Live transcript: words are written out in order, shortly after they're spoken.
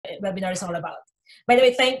webinar is all about. By the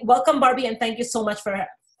way, welcome Barbie, and thank you so much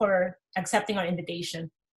for accepting our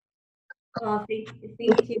invitation. Well,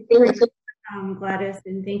 thank you, Gladys,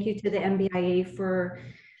 and thank you to the MBIA for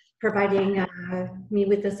providing me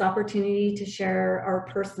with this opportunity to share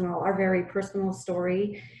our very personal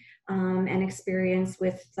story and experience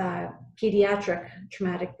with pediatric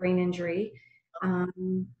traumatic brain injury.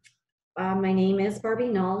 My name is Barbie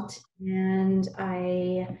Nault, and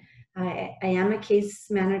I am a case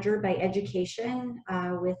manager by education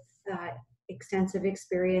with extensive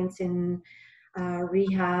experience in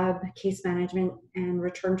rehab, case management, and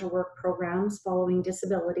return to work programs following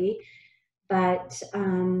disability. But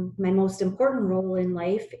my most important role in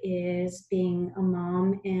life is being a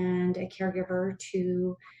mom and a caregiver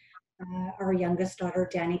to our youngest daughter,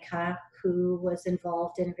 Danika, who was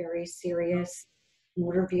involved in a very serious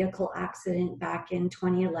motor vehicle accident back in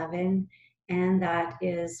 2011. And that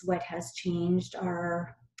is what has changed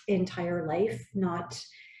our entire life, not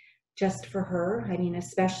just for her, I mean,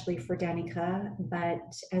 especially for Danika, but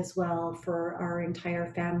as well for our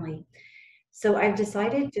entire family. So I've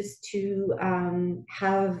decided just to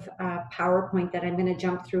have a PowerPoint that I'm going to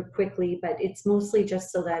jump through quickly, but it's mostly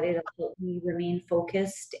just so that it'll help me remain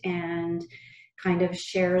focused and kind of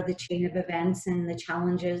share the chain of events and the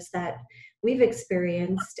challenges that we've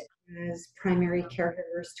experienced as primary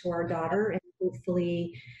caregivers to our daughter, and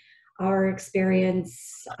hopefully our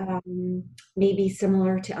experience may be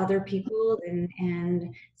similar to other people,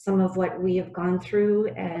 and some of what we have gone through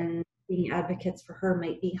and being advocates for her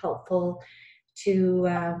might be helpful to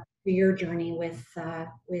your journey with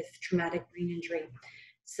traumatic brain injury.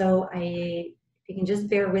 So if you can just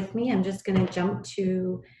bear with me, I'm just going to jump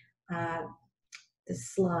to the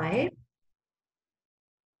slide.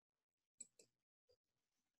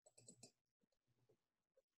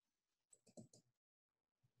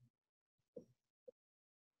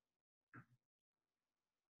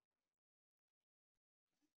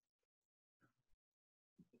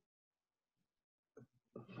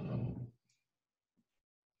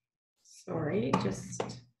 Sorry,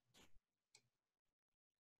 just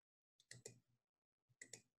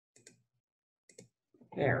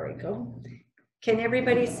there we go. Can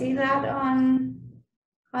everybody see that on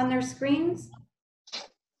their screens?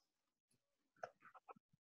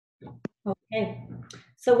 Okay.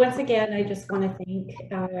 So once again, I just want to thank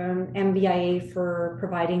MBIA for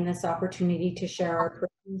providing this opportunity to share our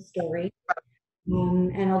personal story.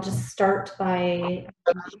 And I'll just start by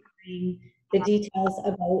sharing the details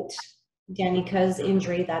about Danika's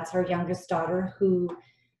injury. That's our youngest daughter, who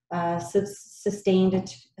sustained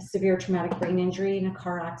a severe traumatic brain injury in a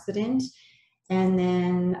car accident. And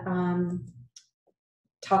then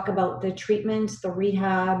talk about the treatment, the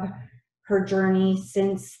rehab, her journey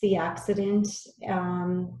since the accident,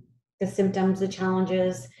 the symptoms, the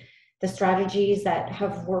challenges, the strategies that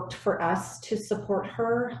have worked for us to support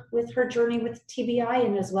her with her journey with TBI,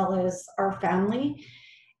 and as well as our family.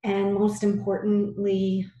 And most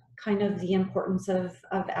importantly, kind of the importance of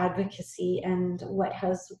advocacy and what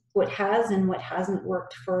has and what hasn't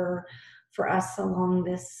worked for us along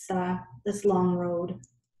this long road.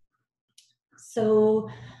 So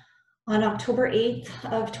on October 8th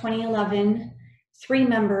of 2011, 3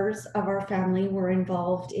 members of our family were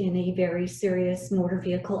involved in a very serious motor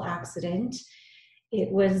vehicle accident.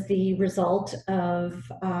 It was the result of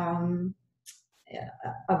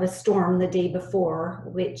a storm the day before,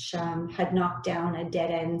 which had knocked down a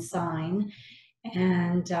dead-end sign.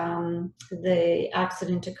 And the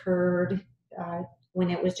accident occurred when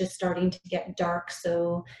it was just starting to get dark.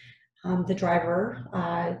 So the driver,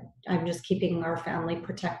 I'm just keeping our family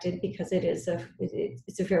protected because it's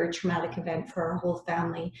a very traumatic event for our whole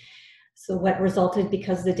family. So what resulted,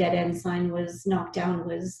 because the dead end sign was knocked down,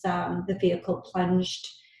 was the vehicle plunged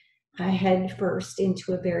head first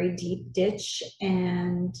into a very deep ditch,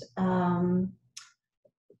 and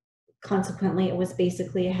consequently it was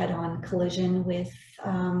basically a head-on collision with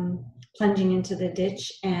plunging into the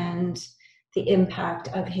ditch and the impact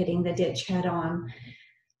of hitting the ditch head-on.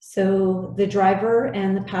 So the driver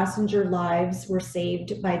and the passenger lives were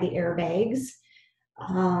saved by the airbags.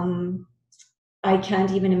 I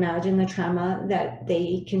can't even imagine the trauma that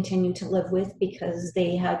they continue to live with, because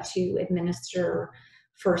they had to administer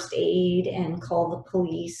first aid and call the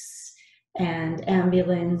police and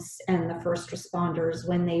ambulance and the first responders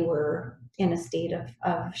when they were in a state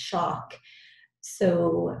of shock.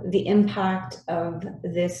 So the impact of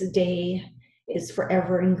this day is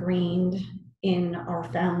forever ingrained in our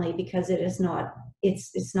family, because it's not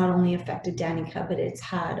only affected Danika, but it's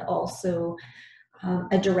had also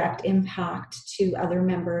a direct impact to other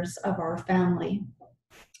members of our family.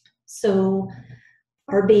 So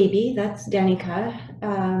Our baby, that's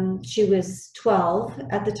Danika, she was 12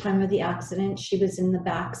 at the time of the accident. She was in the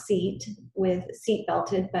back seat with seat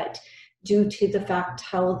belted, but due to the fact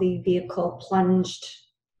how the vehicle plunged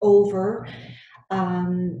over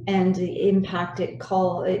and the impact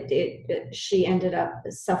she ended up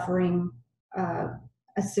suffering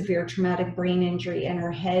a severe traumatic brain injury, and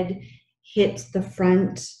her head hit the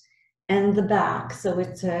front and the back. So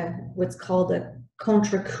it's what's called a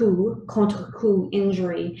contre-coup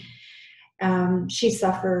injury. She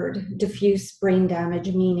suffered diffuse brain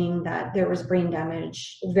damage, meaning that there was brain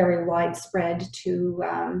damage very widespread to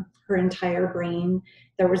her entire brain.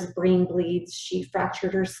 There was brain bleeds. She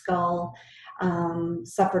fractured her skull,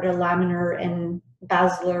 suffered a laminar and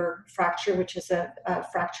basilar fracture, which is a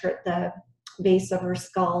fracture at the base of her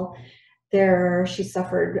skull. There, she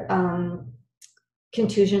suffered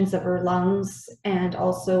contusions of her lungs and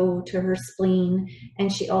also to her spleen, and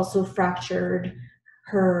she also fractured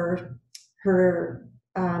her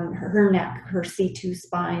neck, her C2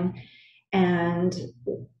 spine. And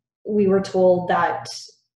we were told that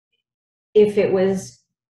if it was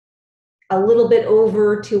a little bit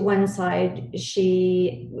over to one side,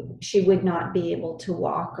 she would not be able to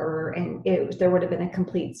walk, there would have been a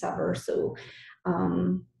complete sever. So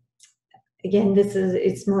again,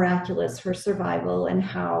 it's miraculous, her survival, and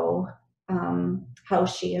how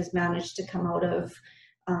she has managed to come out of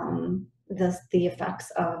the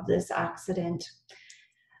effects of this accident.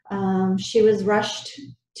 She was rushed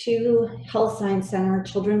to Health Science Center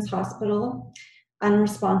Children's Hospital,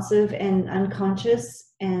 unresponsive and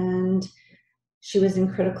unconscious, and she was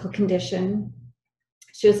in critical condition.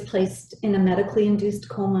 She was placed in a medically induced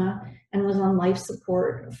coma and was on life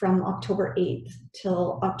support from October 8th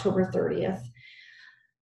till October 30th.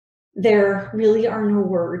 There really are no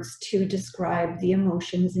words to describe the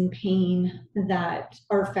emotions and pain that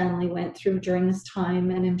our family went through during this time,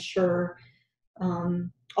 and I'm sure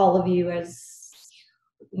all of you, as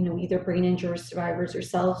you know, either brain injury survivors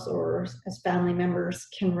yourselves or as family members,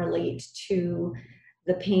 can relate to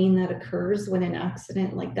the pain that occurs when an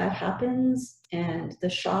accident like that happens, and the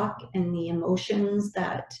shock and the emotions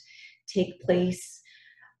that take place.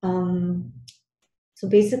 So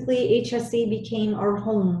basically, HSC became our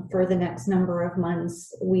home for the next number of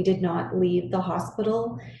months. We did not leave the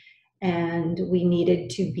hospital, and we needed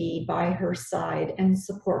to be by her side and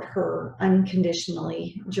support her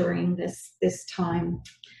unconditionally during this time.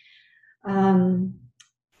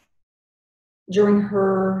 During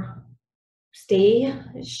her stay,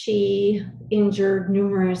 she injured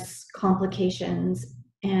numerous complications,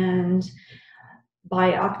 and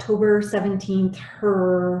by October 17th,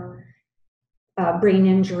 her brain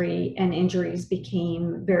injury and injuries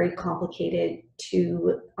became very complicated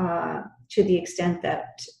to the extent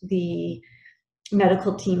that the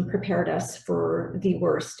medical team prepared us for the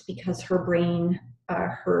worst, because her brain,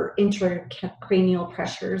 her intracranial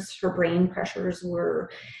pressures, her brain pressures were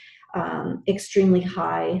extremely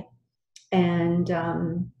high, and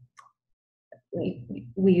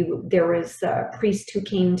there was a priest who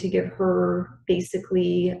came to give her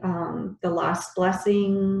basically the last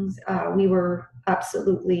blessings. We were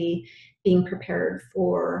absolutely being prepared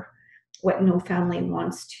for what no family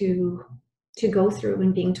wants to go through,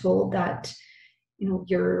 and being told that, you know,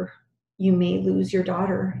 you may lose your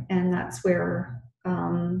daughter, and that's where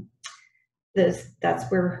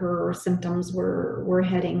her symptoms were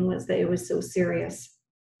heading, was that it was so serious.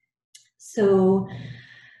 So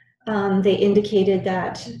they indicated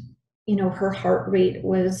that, you know, her heart rate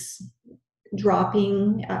was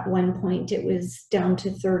dropping. At one point, it was down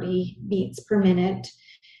to 30 beats per minute,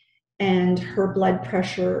 and her blood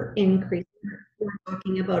pressure increased. We're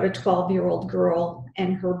talking about a 12-year-old girl,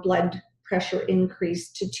 and her blood pressure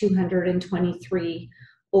increased to 223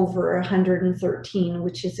 over 113,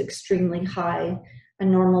 which is extremely high. A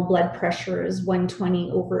normal blood pressure is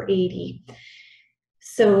 120 over 80.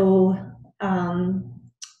 So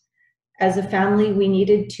as a family, we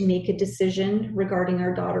needed to make a decision regarding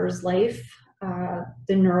our daughter's life.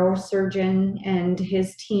 The neurosurgeon and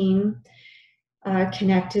his team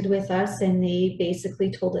connected with us, and they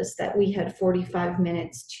basically told us that we had 45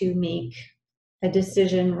 minutes to make a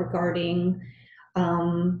decision regarding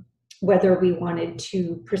whether we wanted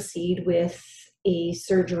to proceed with a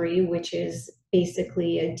surgery, which is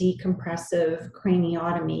basically a decompressive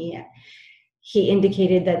craniotomy. He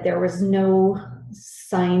indicated that there was no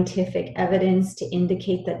scientific evidence to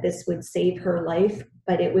indicate that this would save her life,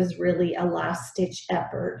 but it was really a last-ditch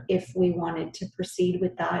effort if we wanted to proceed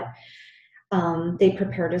with that. They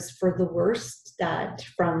prepared us for the worst, that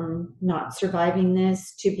from not surviving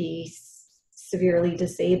this to be severely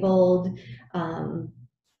disabled,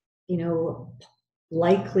 you know,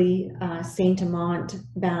 likely Saint Amant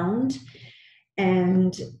bound.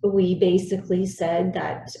 And we basically said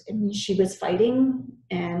that she was fighting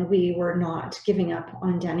and we were not giving up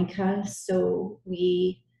on Danika. So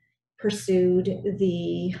we pursued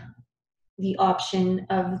the option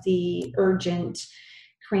of the urgent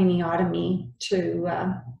craniotomy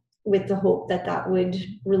with the hope that that would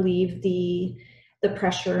relieve the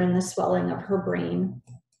pressure and the swelling of her brain.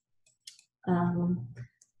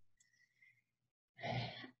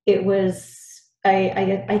 It was,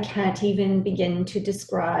 I can't even begin to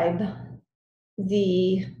describe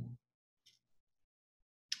the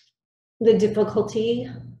difficulty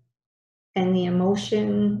and the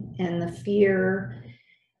emotion and the fear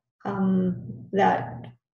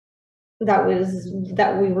that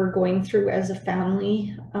we were going through as a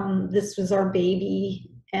family. This was our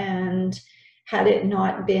baby, and had it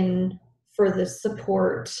not been for the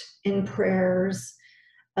support and prayers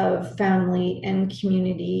of family and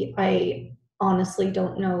community, I honestly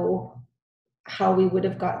don't know how we would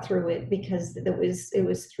have got through it, because it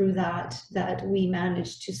was through that we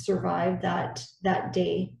managed to survive that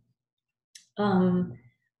day.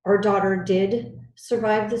 Our daughter did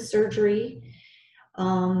survive the surgery.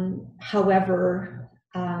 However,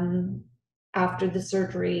 after the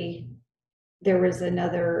surgery, there was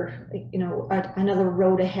another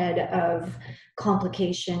road ahead of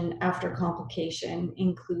complication after complication,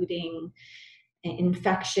 including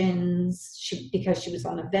infections. Because she was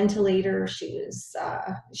on a ventilator,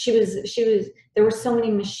 there were so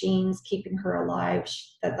many machines keeping her alive.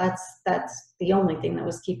 That's the only thing that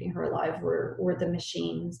was keeping her alive were the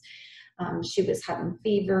machines. She was having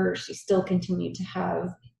fever. She still continued to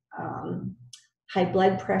have high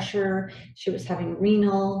blood pressure. She was having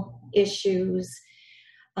renal issues.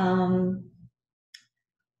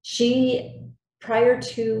 Prior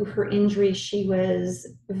to her injury, she was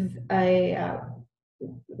a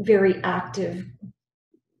very active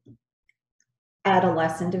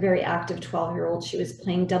adolescent, a very active 12-year-old. She was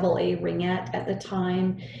playing AA ringette at the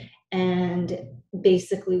time. And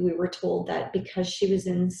basically we were told that because she was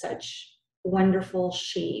in such wonderful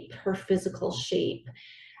shape, her physical shape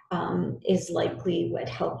is likely what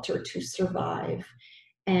helped her to survive.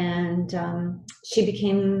 And she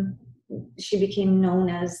became known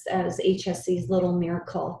as HSC's little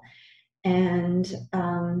miracle. And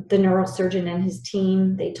the neurosurgeon and his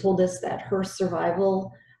team, they told us that her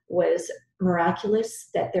survival was miraculous,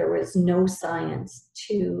 that there was no science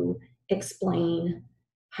to explain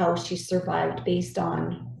how she survived based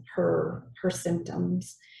on her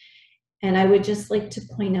symptoms. And I would just like to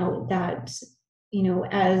point out that,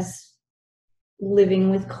 as living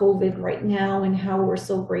with COVID right now, and how we're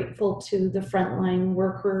so grateful to the frontline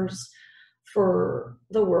workers for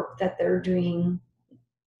the work that they're doing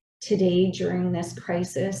today during this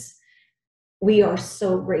crisis, we are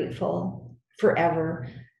so grateful forever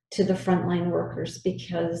to the frontline workers,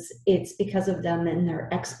 because it's because of them and their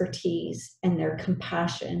expertise and their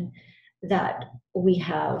compassion that we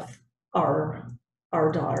have our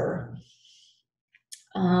daughter.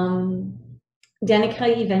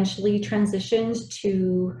 Danika eventually transitioned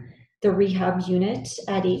to the rehab unit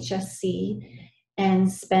at HSC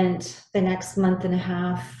and spent the next month and a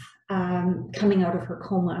half coming out of her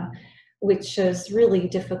coma, which is really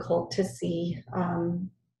difficult to see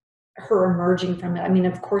her emerging from it. I mean,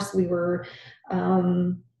 of course, we were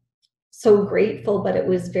so grateful, but it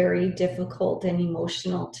was very difficult and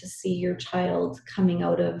emotional to see your child coming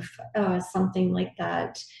out of something like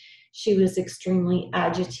that. She was extremely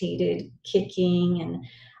agitated, kicking,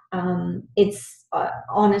 and it's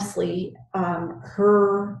honestly,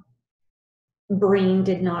 her brain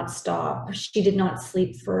did not stop. She did not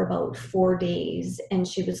sleep for about 4 days, and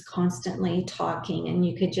she was constantly talking, and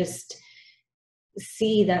you could just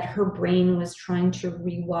see that her brain was trying to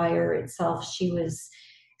rewire itself. She was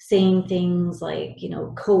saying things like,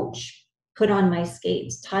 coach, put on my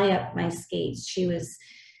skates, tie up my skates. She was,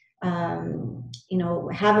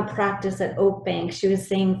 have a practice at Oak Bank. She was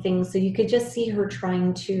saying things. So you could just see her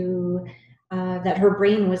trying to, that her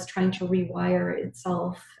brain was trying to rewire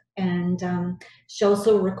itself. And she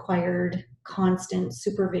also required constant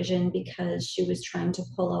supervision because she was trying to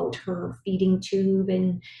pull out her feeding tube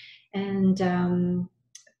and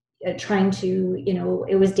trying to,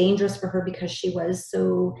 it was dangerous for her because she was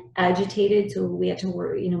so agitated. So we had to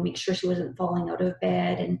worry, make sure she wasn't falling out of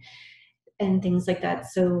bed and things like that.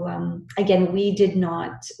 So again, we did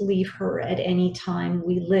not leave her at any time.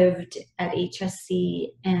 We lived at HSC,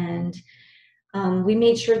 and we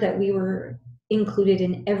made sure that we were included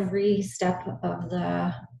in every step of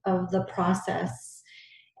the process.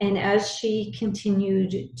 And as she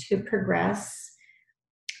continued to progress,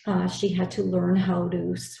 She had to learn how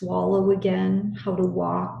to swallow again, how to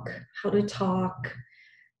walk, how to talk,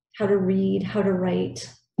 how to read, how to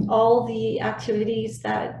write, all the activities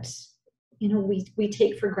that, you know, we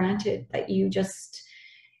take for granted, that you just,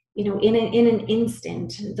 you know, in an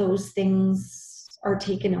instant, those things are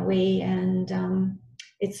taken away. And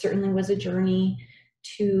it certainly was a journey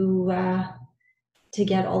to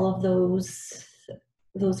get all of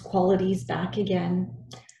those qualities back again.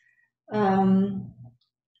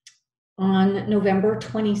 On November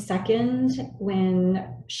 22nd,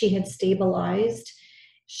 when she had stabilized,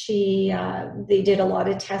 they did a lot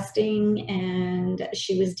of testing, and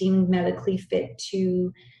she was deemed medically fit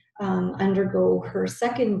to undergo her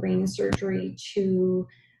second brain surgery to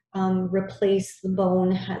replace the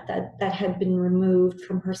bone that had been removed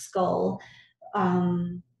from her skull.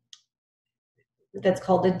 That's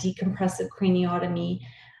called a decompressive craniotomy.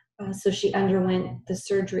 So she underwent the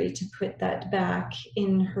surgery to put that back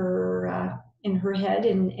in her head,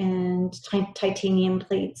 and titanium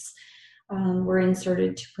plates were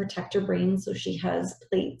inserted to protect her brain. So she has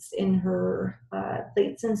plates in her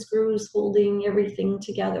plates and screws holding everything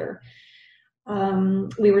together.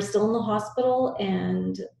 We were still in the hospital,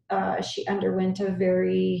 and she underwent a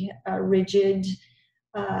very rigid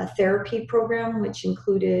therapy program, which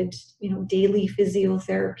included, you know, daily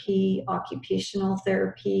physiotherapy, occupational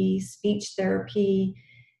therapy, speech therapy,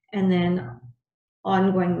 and then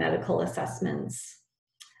ongoing medical assessments.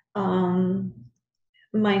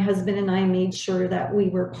 My husband and I made sure that we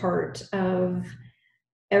were part of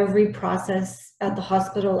every process at the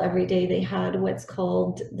hospital. Every day they had what's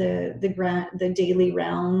called the daily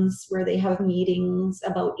rounds, where they have meetings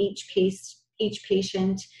about each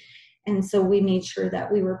patient. And so we made sure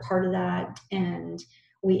that we were part of that, and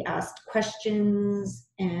we asked questions.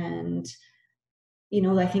 And, you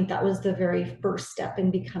know, I think that was the very first step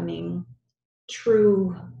in becoming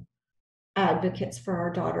true advocates for our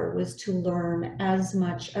daughter, was to learn as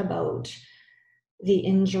much about the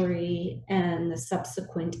injury and the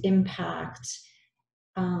subsequent impact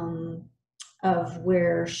of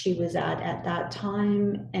where she was at that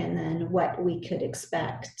time, and then what we could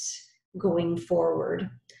expect going forward.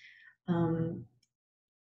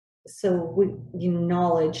 So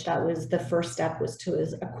knowledge, that was the first step, was to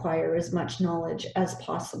acquire as much knowledge as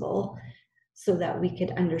possible so that we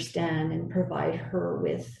could understand and provide her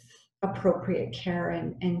with appropriate care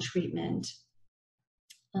and treatment.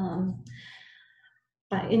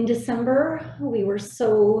 In December, we were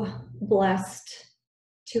so blessed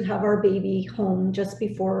to have our baby home just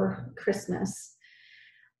before Christmas.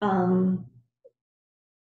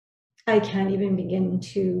 I can't even begin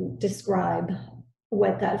to describe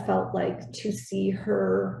what that felt like, to see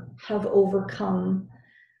her have overcome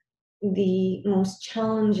the most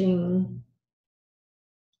challenging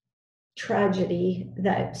tragedy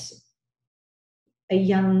that a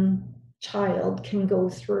young child can go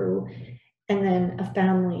through, and then a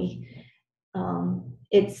family.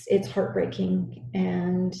 It's heartbreaking,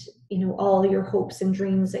 and, you know, all your hopes and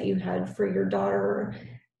dreams that you had for your daughter,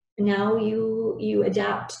 now you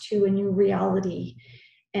adapt to a new reality.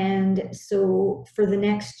 And so for the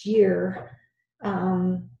next year,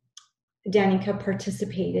 Danika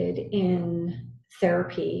participated in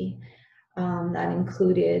therapy that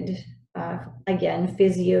included, again,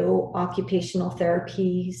 physio, occupational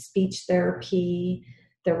therapy, speech therapy,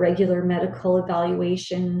 the regular medical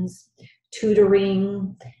evaluations,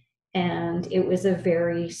 tutoring, and it was a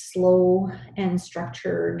very slow and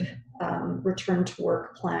structured return to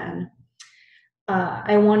work plan.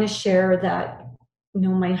 I want to share that, you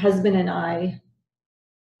know, my husband and I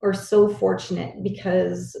are so fortunate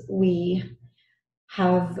because we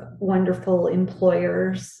have wonderful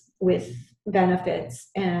employers with benefits,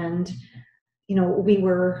 and, you know, we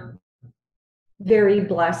were very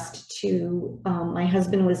blessed to, my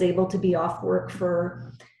husband was able to be off work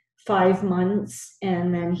for 5 months,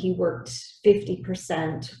 and then he worked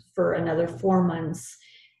 50% for another 4 months,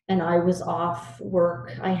 and I was off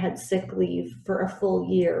work. I had sick leave for a full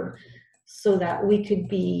year so that we could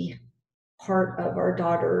be part of our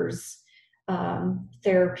daughter's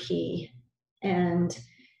therapy. And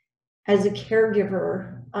as a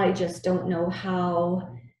caregiver, I just don't know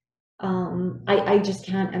how, I just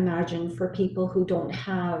can't imagine for people who don't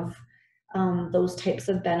have those types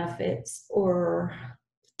of benefits or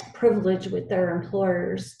privilege with their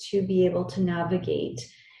employers to be able to navigate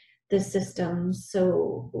the system.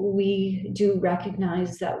 So we do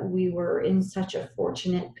recognize that we were in such a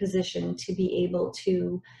fortunate position to be able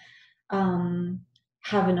to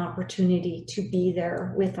have an opportunity to be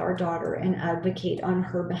there with our daughter and advocate on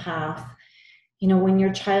her behalf. You know, when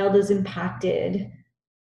your child is impacted,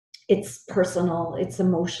 it's personal, it's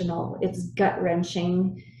emotional, it's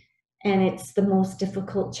gut-wrenching, and it's the most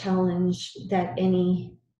difficult challenge that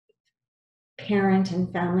any parent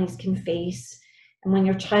and families can face. And when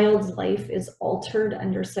your child's life is altered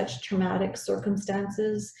under such traumatic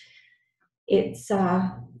circumstances, it's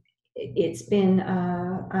been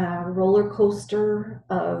a roller coaster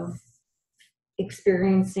of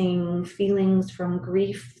experiencing feelings from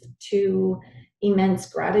grief to immense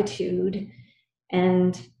gratitude,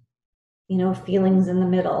 and feelings in the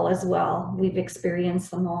middle as well. We've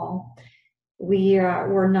experienced them all.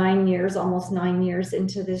 We're 9 years, almost 9 years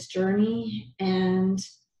into this journey, and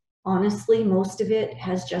honestly, most of it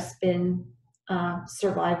has just been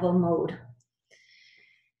survival mode.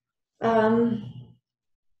 I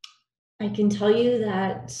can tell you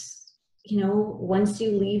that, once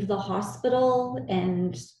you leave the hospital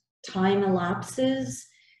and time elapses,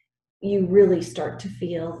 you really start to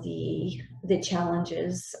feel the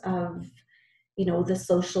challenges of, the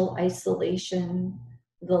social isolation,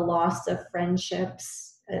 the loss of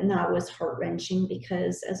friendships. And that was heart-wrenching,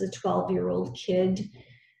 because as a 12-year-old kid,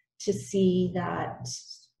 to see that,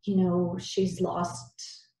 she's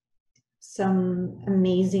lost some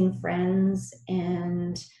amazing friends,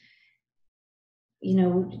 and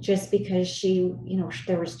just because she,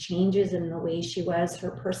 there was changes in the way she was,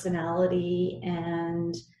 her personality,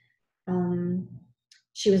 and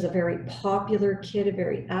she was a very popular kid, a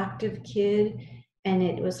very active kid, and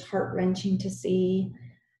it was heart-wrenching to see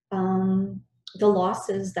the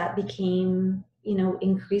losses that became,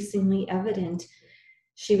 increasingly evident.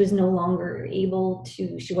 She was no longer able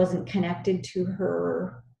to, she wasn't connected to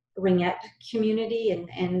her ringette community,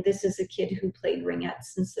 and this is a kid who played ringette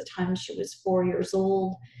since the time she was 4 years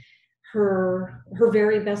old. Her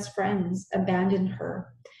very best friends abandoned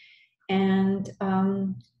her, and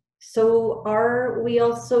so our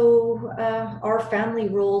family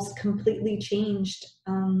roles completely changed.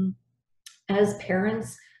 As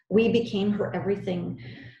parents, we became her everything.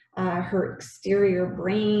 Her exterior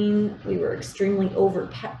brain. We were extremely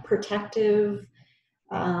overprotective.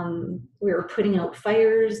 We were putting out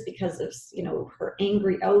fires because of, her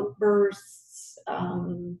angry outbursts.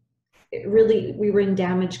 We were in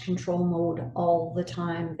damage control mode all the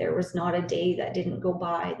time. There was not a day that didn't go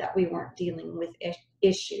by that we weren't dealing with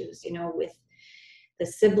issues, with the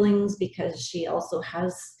siblings, because she also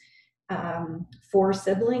has 4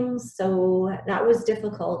 siblings. So that was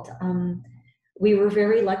difficult. We were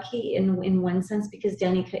very lucky in one sense, because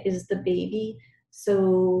Danika is the baby.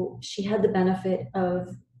 So she had the benefit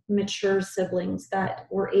of mature siblings that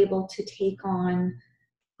were able to take on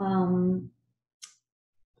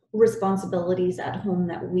responsibilities at home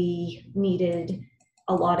that we needed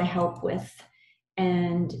a lot of help with.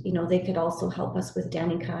 And, they could also help us with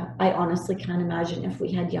Danika. I honestly can't imagine, if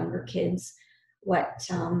we had younger kids, what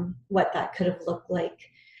that could have looked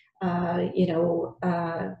like.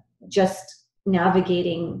 Just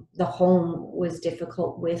navigating the home was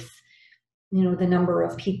difficult with, the number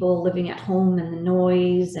of people living at home, and the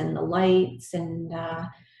noise and the lights, and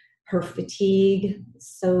her fatigue.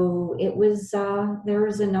 So it was, there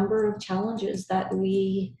was a number of challenges that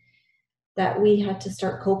we had to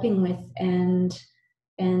start coping with, and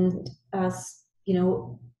us,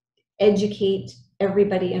 educate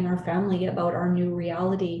everybody in our family about our new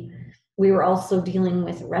reality. We were also dealing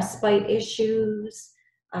with respite issues.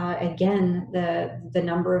 Again, the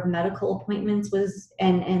number of medical appointments was,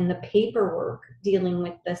 and the paperwork dealing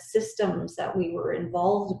with the systems that we were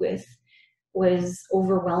involved with was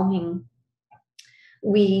overwhelming.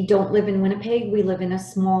 We don't live in Winnipeg. We live in a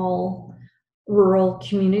small rural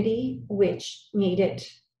community, which made it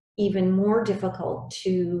even more difficult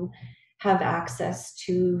to have access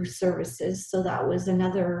to services. So that was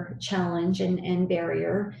another challenge and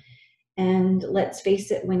barrier. And let's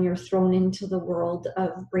face it, when you're thrown into the world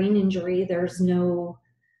of brain injury, there's no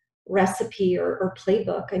recipe or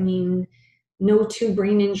playbook. I mean, no 2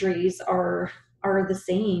 brain injuries are the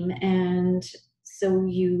same. And so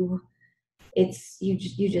you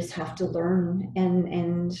just have to learn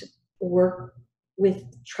and work with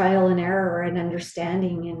trial and error and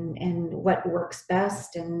understanding and what works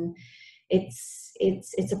best. And it's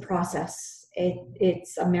a process.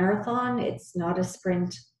 It's a marathon. It's not a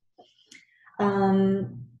sprint. I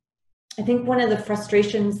think one of the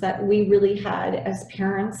frustrations that we really had as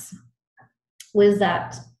parents was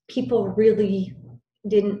that people really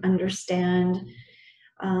didn't understand.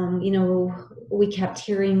 We kept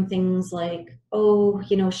hearing things like, oh,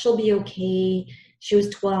 she'll be okay. She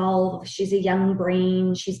was 12. She's a young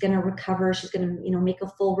brain. She's going to recover. She's going to, make a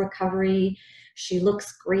full recovery. She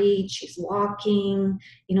looks great. She's walking.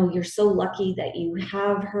 You're so lucky that you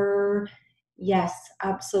have her. yes,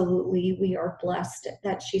 absolutely. We are blessed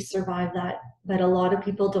that she survived that. But a lot of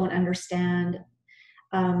people don't understand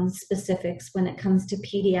specifics when it comes to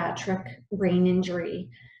pediatric brain injury,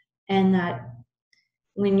 and that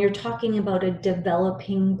when you're talking about a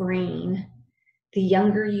developing brain, the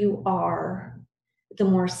younger you are, the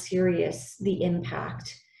more serious the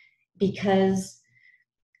impact, because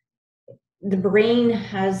the brain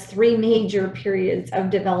has three major periods of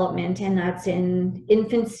development, and that's in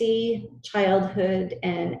infancy, childhood,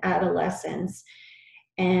 and adolescence.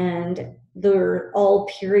 And they're all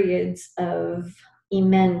periods of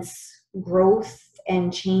immense growth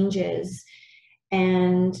and changes.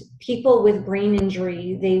 And people with brain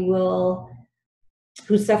injury,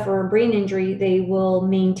 who suffer a brain injury, they will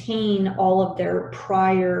maintain all of their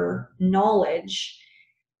prior knowledge.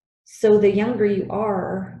 So the younger you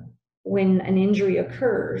are, when an injury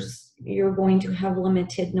occurs, you're going to have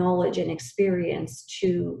limited knowledge and experience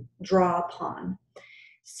to draw upon.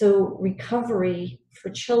 So recovery for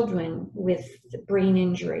children with brain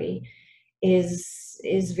injury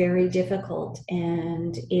is very difficult,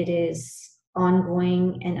 and it is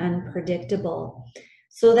ongoing and unpredictable.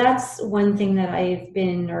 So that's one thing that I've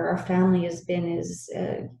been, or our family has been, is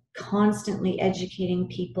constantly educating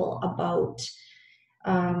people about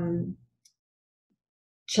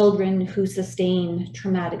children who sustain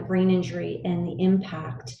traumatic brain injury and the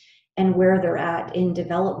impact and where they're at in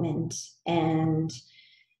development. And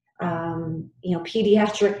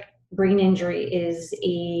pediatric brain injury is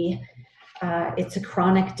it's a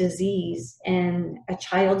chronic disease, and a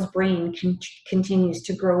child's brain continues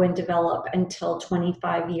to grow and develop until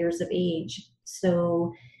 25 years of age.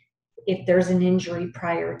 So if there's an injury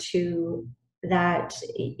prior to that,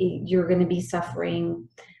 you're going to be suffering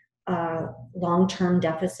long-term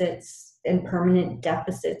deficits, and permanent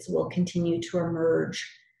deficits will continue to emerge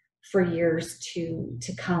for years to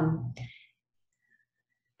come.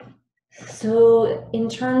 So in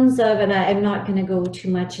terms of, and I'm not going to go too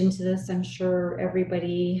much into this, I'm sure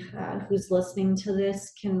everybody who's listening to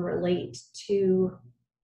this can relate to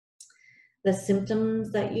the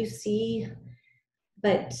symptoms that you see,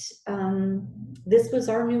 but this was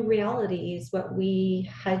our new reality. Is what we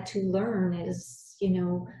had to learn is,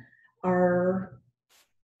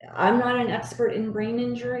 I'm not an expert in brain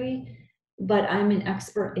injury, but I'm an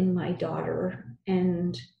expert in my daughter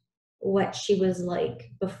and what she was like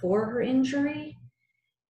before her injury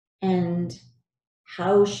and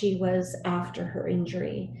how she was after her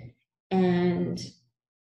injury. And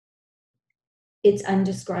it's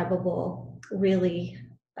undescribable, really,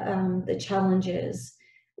 the challenges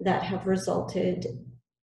that have resulted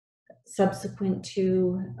subsequent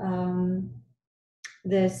to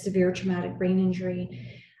the severe traumatic brain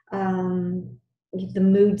injury. The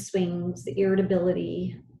mood swings, the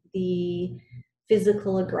irritability, the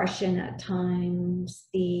physical aggression at times,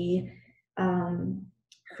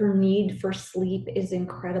 her need for sleep is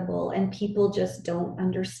incredible, and people just don't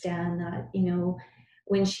understand that.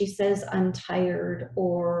 When she says I'm tired,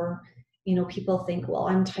 or people think, well,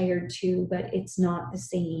 I'm tired too, but it's not the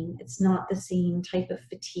same. It's not the same type of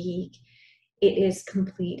fatigue. It is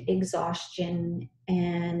complete exhaustion,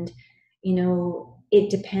 and it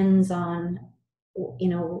depends on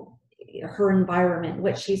her environment,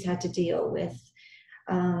 what she's had to deal with.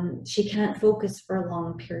 She can't focus for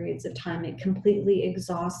long periods of time. It completely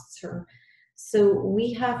exhausts her. So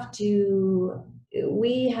we had to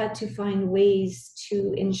find ways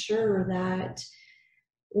to ensure that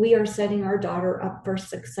we are setting our daughter up for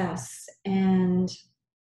success. And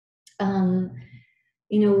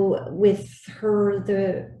with her,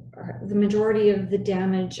 the majority of the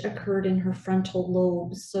damage occurred in her frontal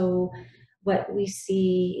lobe. So what we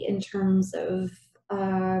see in terms of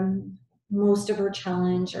most of her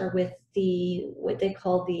challenge are with what they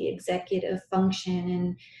call the executive function.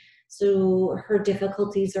 And so her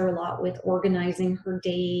difficulties are a lot with organizing her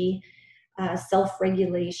day,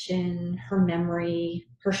 self-regulation, her memory,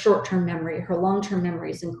 her short-term memory. Her long-term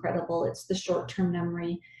memory is incredible. It's the short-term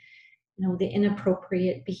memory, the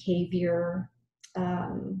inappropriate behavior,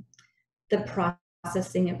 the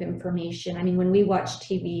processing of information. I mean, when we watch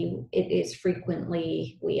TV, it is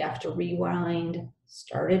frequently, we have to rewind,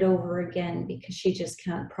 start it over again, because she just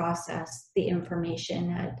can't process the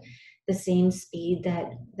information at the same speed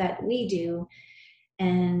that we do.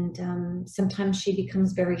 And sometimes she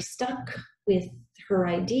becomes very stuck with her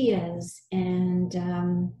ideas and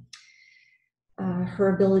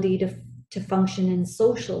her ability to function in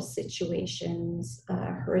social situations,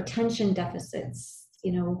 her attention deficits.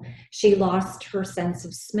 She lost her sense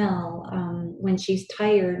of smell. When she's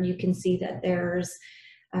tired, you can see that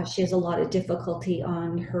she has a lot of difficulty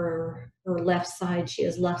on her her left side. She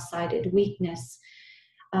has left-sided weakness.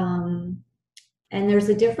 And there's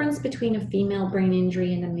a difference between a female brain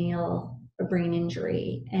injury and a male brain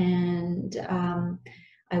injury. And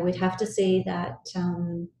I would have to say that,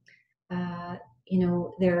 you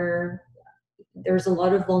know, there's a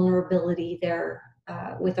lot of vulnerability there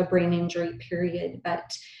with a brain injury, period.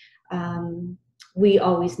 But we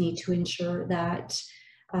always need to ensure that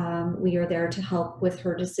we are there to help with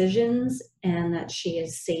her decisions and that she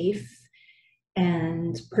is safe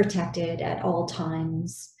and protected at all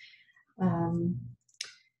times.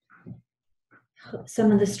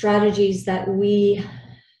 Some of the strategies that we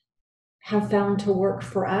have found to work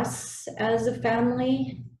for us as a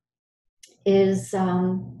family is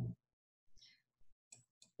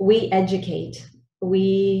we educate.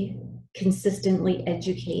 We consistently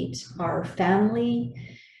educate our family,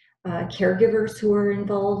 caregivers who are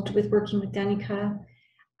involved with working with Danika.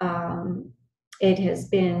 It has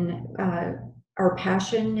been our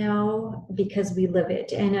passion now because we live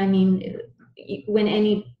it. And I mean, when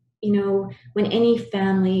any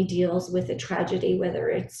family deals with a tragedy, whether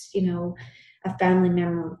it's, you know, a family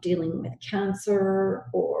member dealing with cancer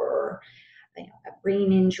or, you know, a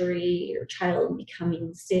brain injury or child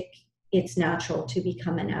becoming sick, it's natural to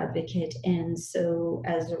become an advocate. And so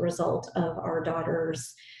as a result of our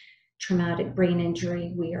daughter's traumatic brain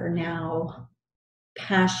injury, we are now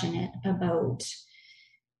passionate about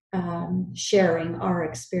sharing our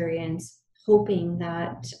experience, hoping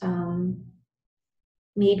that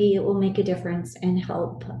maybe it will make a difference and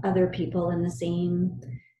help other people in the same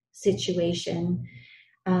situation.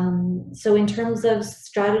 So in terms of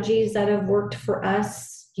strategies that have worked for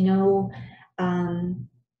us, you know,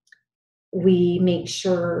 we make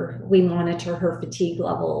sure we monitor her fatigue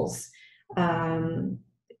levels. We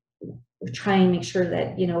try and make sure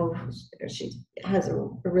that, you know, she has a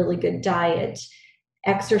really good diet,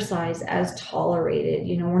 exercise as tolerated.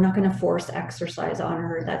 You know, we're not going to force exercise on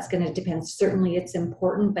her. That's going to depend. Certainly it's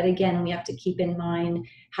important, but again, we have to keep in mind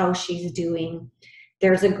how she's doing.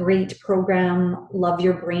 There's a great program, Love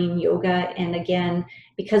Your Brain Yoga. And again,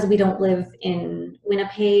 because we don't live in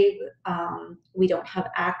Winnipeg, we don't have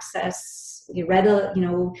access,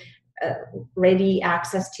 ready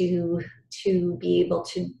access to be able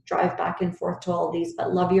to drive back and forth to all these.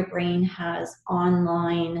 But Love Your Brain has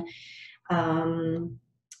online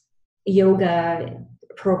yoga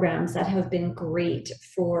programs that have been great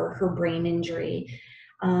for her brain injury.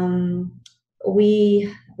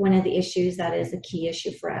 One of the issues that is a key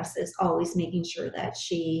issue for us is always making sure that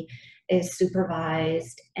she is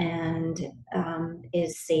supervised and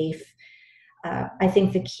is safe. I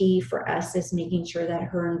think the key for us is making sure that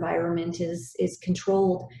her environment is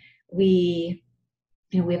controlled. We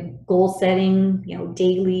have goal setting,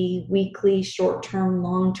 daily, weekly, short-term,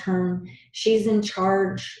 long-term. She's in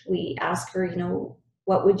charge. We ask her,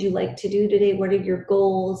 what would you like to do today? What are your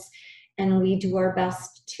goals? And we do our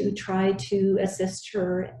best to try to assist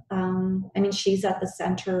her. She's at the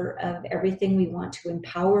center of everything. We want to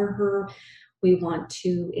empower her. We want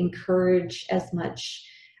to encourage as much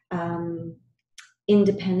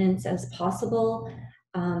independence as possible.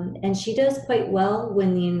 And she does quite well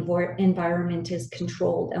when the environment is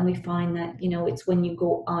controlled. And we find that, it's when you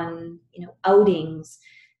go on, outings,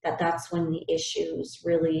 that's when the issues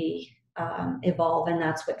really evolve. And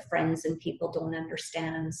that's what friends and people don't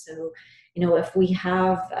understand. So, if we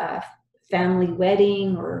have a family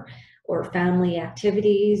wedding or family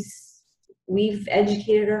activities, we've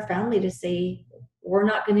educated our family to say, we're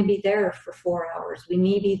not going to be there for 4 hours. We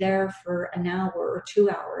may be there for an hour or 2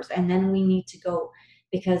 hours, and then we need to go,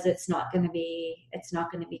 because it's not going to be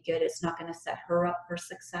good. It's not going to set her up for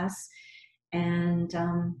success. And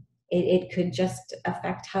it could just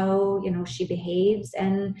affect how, she behaves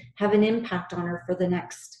and have an impact on her for the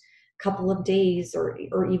next couple of days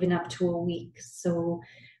or even up to a week. So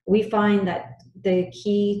we find that the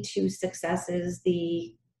key to success is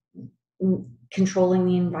the controlling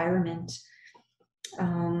the environment.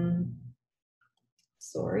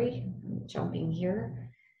 Sorry, I'm jumping here.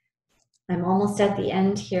 I'm almost at the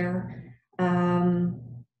end here. In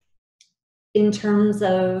terms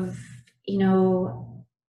of,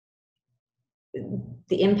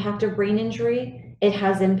 the impact of brain injury, it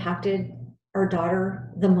has impacted our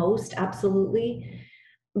daughter the most, absolutely.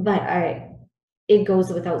 But it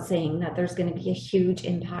goes without saying that there's going to be a huge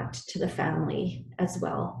impact to the family as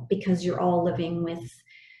well, because you're all living with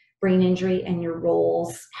brain injury and your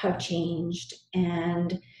roles have changed.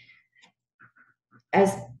 And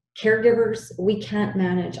as caregivers, we can't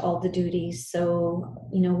manage all the duties. So,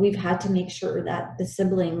 we've had to make sure that the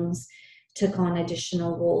siblings took on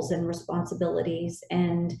additional roles and responsibilities.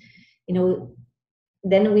 And,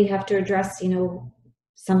 then we have to address,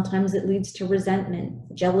 sometimes it leads to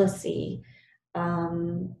resentment, jealousy,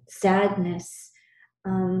 sadness.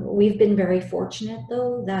 We've been very fortunate,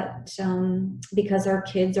 though, that because our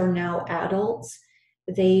kids are now adults,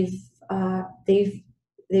 they've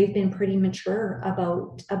been pretty mature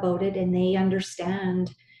about it, and they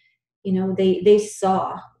understand. They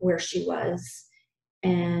saw where she was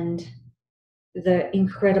and the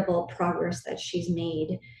incredible progress that she's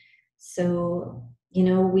made. So,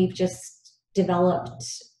 we've just developed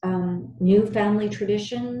new family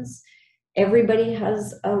traditions. Everybody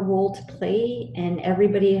has a role to play, and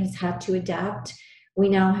everybody has had to adapt. We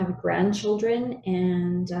now have grandchildren,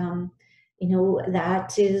 and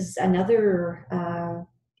that is another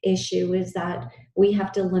issue, is that we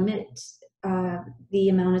have to limit the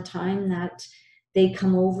amount of time that they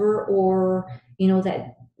come over, or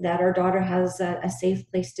that our daughter has a safe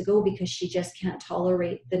place to go, because she just can't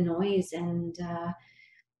tolerate the noise. And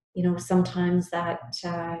sometimes that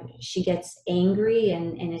she gets angry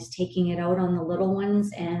and is taking it out on the little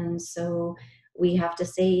ones, and so we have to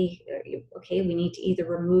say, okay, we need to either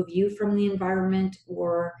remove you from the environment,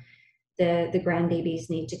 or the grandbabies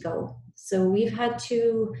need to go. So we've had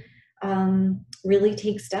to really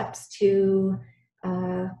take steps to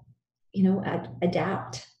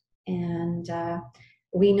adapt. And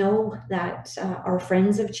we know that our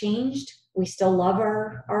friends have changed. We still love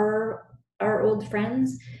our old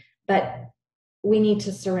friends, but we need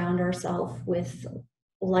to surround ourselves with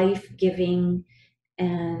life-giving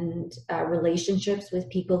and relationships with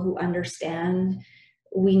people who understand.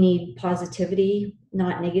 We need positivity,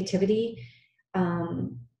 not negativity.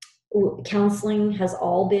 Counseling has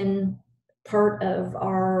all been part of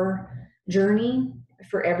our journey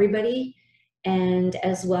for everybody. And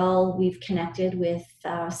as well, we've connected with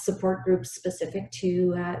support groups specific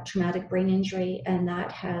to traumatic brain injury, and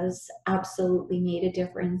that has absolutely made a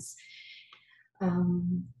difference.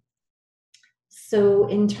 So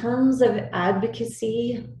in terms of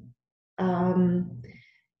advocacy,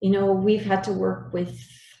 we've had to work with,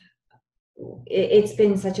 it's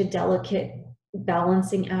been such a delicate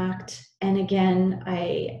balancing act. And again,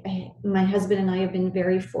 my husband and I have been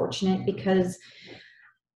very fortunate, because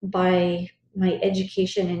by my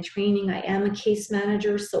education and training, I am a case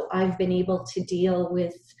manager, so I've been able to deal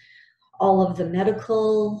with all of the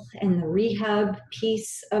medical and the rehab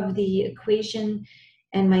piece of the equation.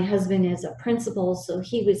 And my husband is a principal, so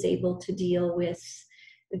he was able to deal with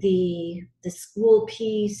the school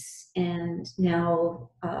piece, and now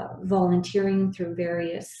volunteering through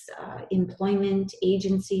various employment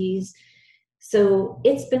agencies. So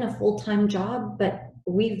it's been a full-time job, but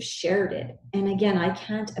we've shared it. And again, I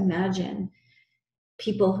can't imagine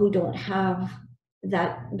people who don't have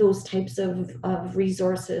those types of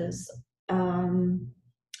resources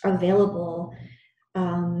available.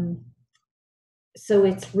 So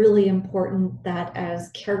it's really important that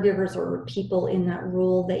as caregivers or people in that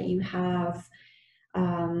role, that you have,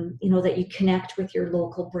 that you connect with your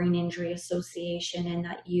local brain injury association, and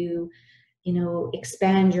that you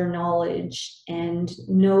expand your knowledge and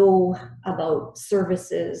know about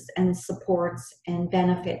services and supports and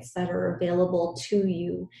benefits that are available to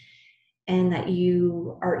you, and that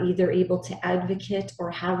you are either able to advocate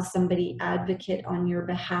or have somebody advocate on your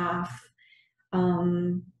behalf.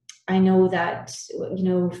 I know that,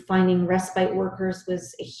 finding respite workers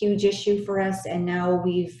was a huge issue for us, and now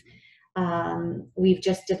we've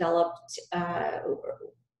just developed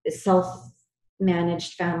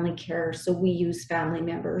self-managed family care. So we use family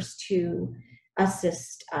members to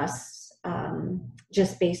assist us,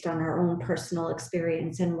 just based on our own personal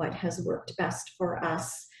experience and what has worked best for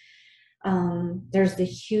us. There's the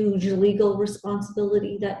huge legal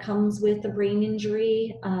responsibility that comes with a brain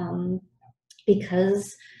injury,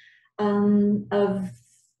 because of,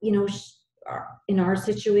 in our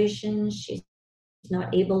situation, she's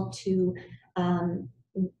not able to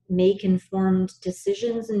make informed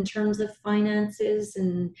decisions in terms of finances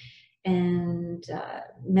and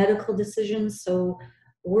medical decisions. So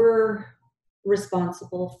we're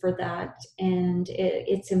responsible for that, and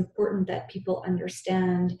it's important that people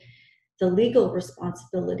understand the legal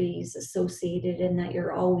responsibilities associated, and that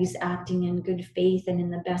you're always acting in good faith and in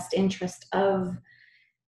the best interest of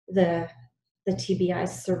the TBI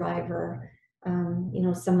survivor.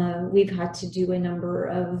 We've had to do a number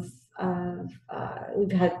of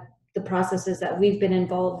we've had the processes that we've been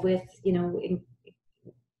involved with,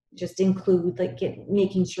 just include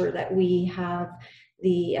making sure that we have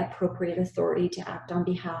the appropriate authority to act on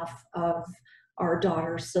behalf of our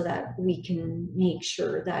daughter, so that we can make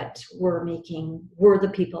sure that we're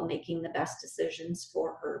the people making the best decisions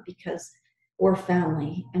for her, because we're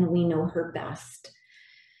family and we know her best.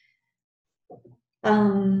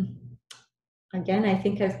 Again, I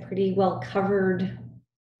think I've pretty well covered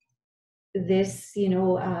this,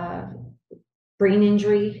 brain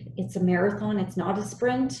injury. It's a marathon, it's not a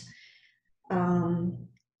sprint.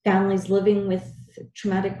 Families living with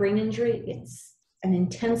traumatic brain injury, it's an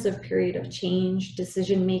intensive period of change,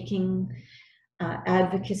 decision making,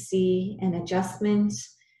 advocacy, and adjustment.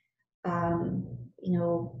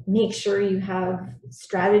 Make sure you have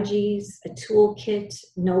strategies, a toolkit,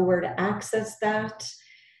 know where to access that.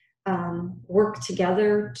 Work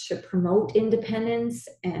together to promote independence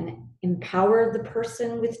and empower the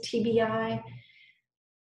person with TBI,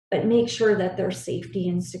 but make sure that their safety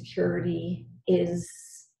and security is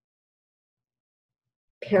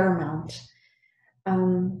paramount.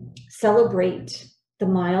 Celebrate the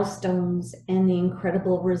milestones and the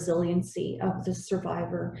incredible resiliency of the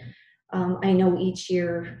survivor. I know each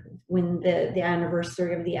year when the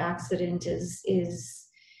anniversary of the accident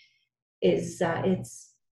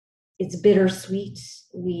it's bittersweet.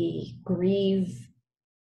 We grieve,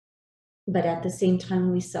 but at the same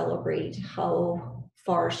time we celebrate how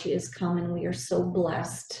far she has come, and we are so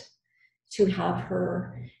blessed to have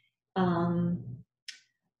her.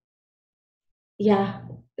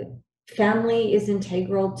 Family is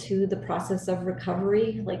integral to the process of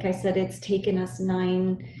recovery. Like I said, it's taken us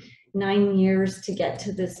nine years to get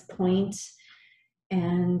to this point,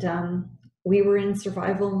 and we were in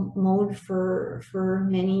survival mode for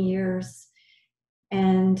many years.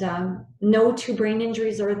 And no two brain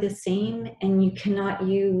injuries are the same, and you cannot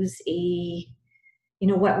use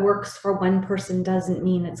what works for one person doesn't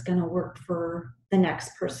mean it's going to work for the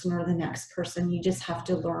next person or the next person. You just have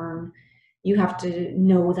to learn. You have to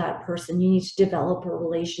know that person. You need to develop a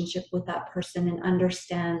relationship with that person and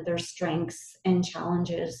understand their strengths and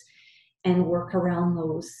challenges and work around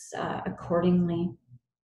those accordingly.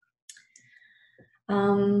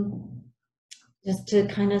 Just to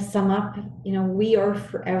kind of sum up, we are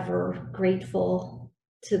forever grateful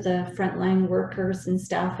to the frontline workers and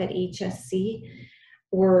staff at HSC.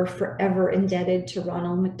 We're forever indebted to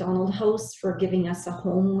Ronald McDonald House for giving us a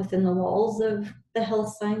home within the walls of the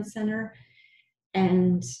Health Science Center.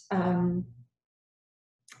 And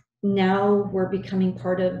now we're becoming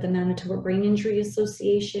part of the Manitoba Brain Injury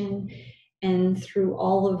Association. And through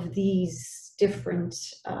all of these different,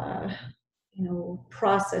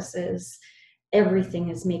 processes, everything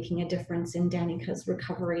is making a difference in Danika's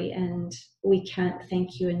recovery, and we can't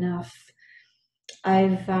thank you enough.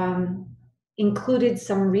 I've included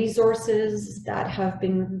some resources that have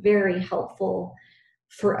been very helpful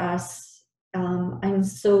for us. I'm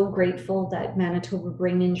so grateful that Manitoba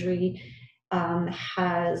Brain Injury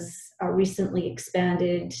has recently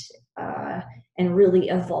expanded and really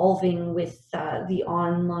evolving with the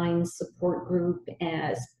online support group,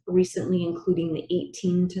 as recently including the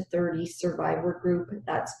 18 to 30 survivor group.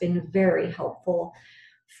 That's been very helpful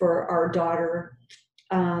for our daughter.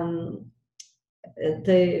 The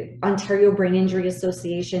Ontario Brain Injury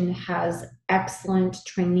Association has excellent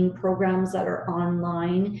training programs that are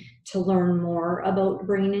online to learn more about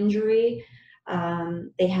brain injury.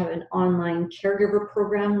 They have an online caregiver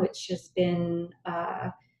program, which has been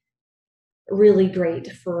really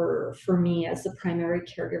great for me as the primary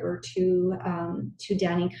caregiver to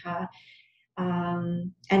Danika.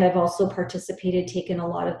 And I've also taken a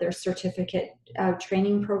lot of their certificate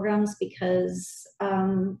training programs, because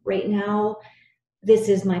right now, this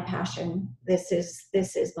is my passion. This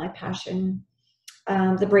is my passion.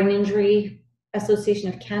 The Brain Injury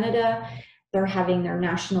Association of Canada, they're having their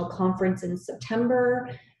national conference in September.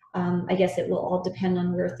 I guess it will all depend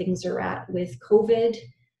on where things are at with COVID.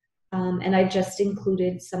 And I've just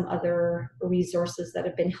included some other resources that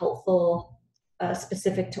have been helpful,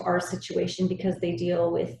 specific to our situation, because they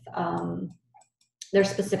deal with, they're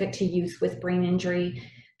specific to youth with brain injury.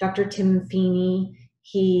 Dr. Tim Feeney,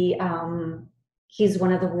 he's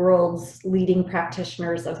one of the world's leading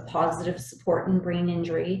practitioners of positive support in brain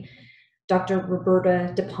injury. Dr.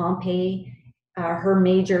 Roberta DePompe, her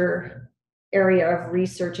major area of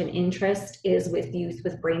research and interest is with youth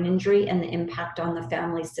with brain injury and the impact on the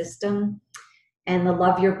family system. And the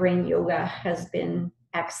Love Your Brain yoga has been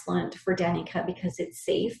excellent for Danika, because it's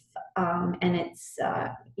safe and it's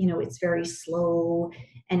it's very slow,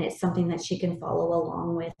 and it's something that she can follow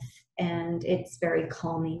along with, and it's very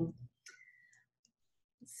calming.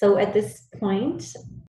 So at this point,